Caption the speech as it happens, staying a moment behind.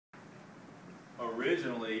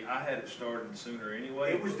originally, I had it started sooner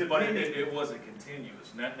anyway. It was but depending. it wasn't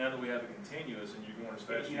continuous. Now that we have a continuous and you're going as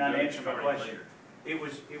fast as you You're not go, answering my somebody question. later.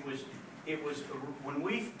 It was when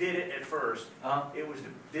we did it at first.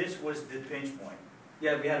 This was the pinch point.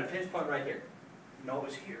 Yeah, we had a pinch point right here. No, it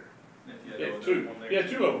was here. You had two. You had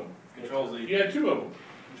two of them. Control Z. You had two of them.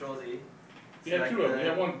 Control Z. You had two of them. You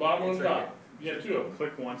had one bottom, one It's right top. You had two of them.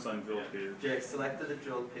 Click once on drill pairs. Jay, select the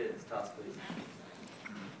drilled pits task, please.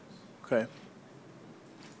 Okay.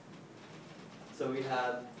 So we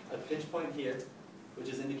have a pinch point here, which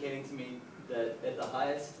is indicating to me that at the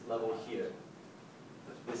highest level here,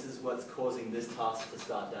 this is what's causing this task to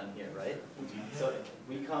start down here, right? So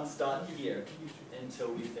we can't start here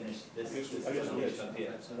until we finish this location up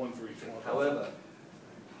here. One for each one. However,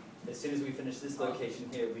 as soon as we finish this location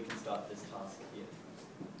here, we can start this task here.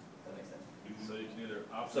 That makes sense? So you can either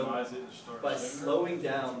optimize it and start By sooner. slowing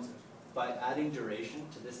down, by adding duration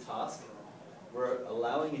to this task, we're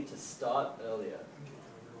allowing it to start earlier,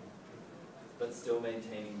 but still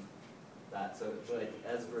maintaining that. So like,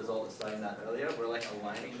 as a result of starting that earlier, we're like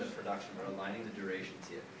aligning the production, we're aligning the durations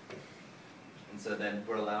here. And so then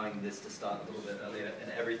we're allowing this to start a little bit earlier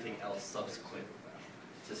and everything else subsequent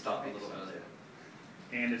to start a little earlier.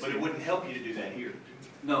 And But it wouldn't help you to do that here.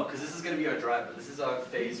 No, because this is going to be our driver. This is our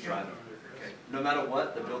phase driver. Okay. No matter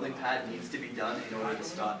what, the building pad needs to be done in order to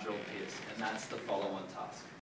start drill piers, and that's the follow-on task.